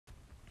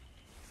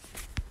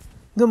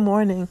Good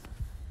morning.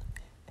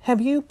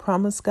 Have you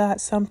promised God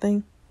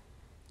something?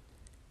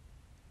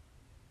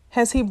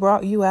 Has He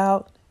brought you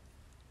out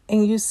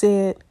and you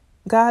said,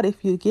 God,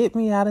 if you get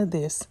me out of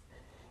this,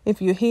 if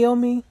you heal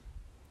me,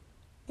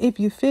 if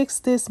you fix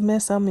this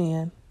mess I'm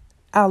in,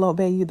 I'll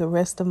obey you the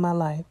rest of my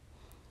life.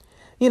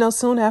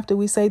 Soon after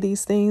we say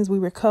these things, we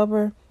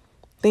recover,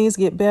 things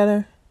get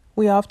better.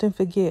 We often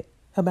forget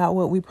about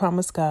what we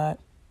promised God.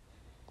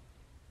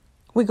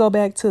 We go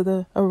back to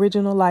the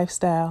original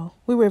lifestyle.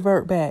 We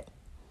revert back.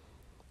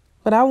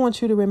 But I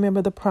want you to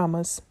remember the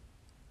promise,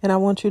 and I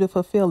want you to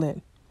fulfill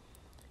it.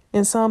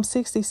 In Psalm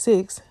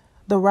 66,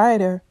 the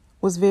writer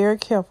was very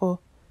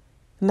careful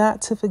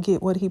not to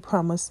forget what he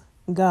promised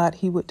God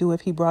he would do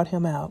if he brought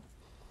him out.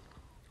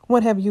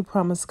 What have you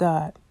promised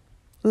God?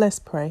 Let's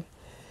pray.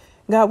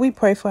 God, we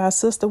pray for our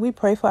sister. We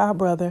pray for our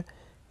brother.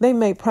 They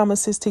made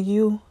promises to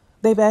you.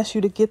 They've asked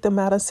you to get them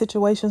out of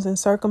situations and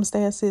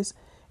circumstances,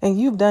 and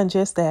you've done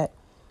just that.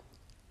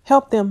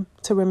 Help them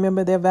to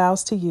remember their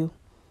vows to you.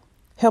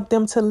 Help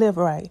them to live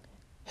right.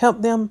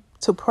 Help them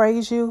to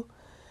praise you.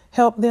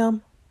 Help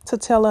them to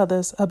tell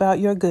others about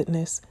your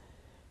goodness.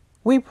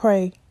 We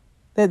pray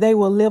that they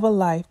will live a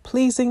life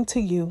pleasing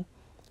to you,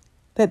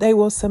 that they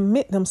will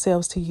submit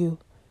themselves to you,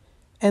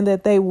 and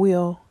that they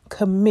will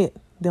commit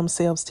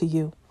themselves to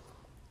you.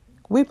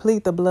 We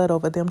plead the blood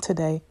over them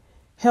today.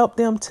 Help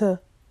them to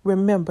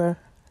remember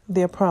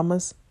their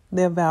promise,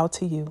 their vow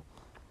to you.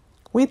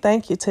 We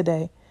thank you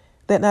today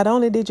that not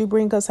only did you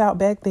bring us out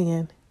back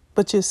then,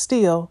 but you're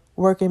still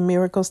working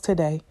miracles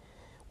today.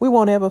 We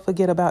won't ever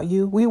forget about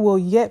you. We will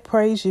yet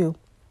praise you.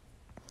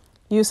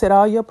 You said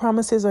all your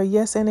promises are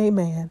yes and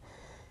amen.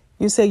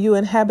 You say you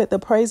inhabit the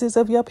praises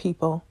of your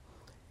people,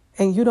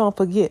 and you don't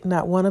forget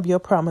not one of your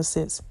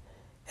promises.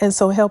 And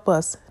so help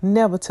us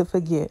never to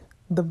forget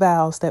the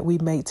vows that we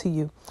made to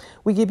you.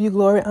 We give you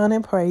glory, honor,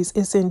 and praise.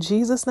 It's in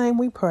Jesus' name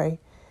we pray.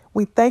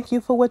 We thank you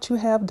for what you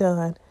have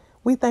done.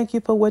 We thank you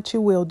for what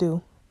you will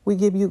do. We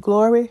give you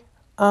glory,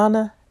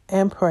 honor,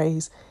 and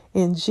praise.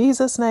 In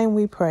Jesus' name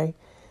we pray.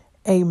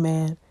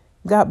 Amen.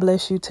 God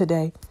bless you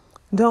today.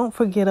 Don't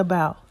forget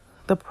about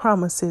the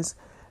promises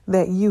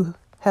that you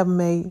have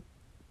made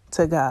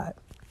to God.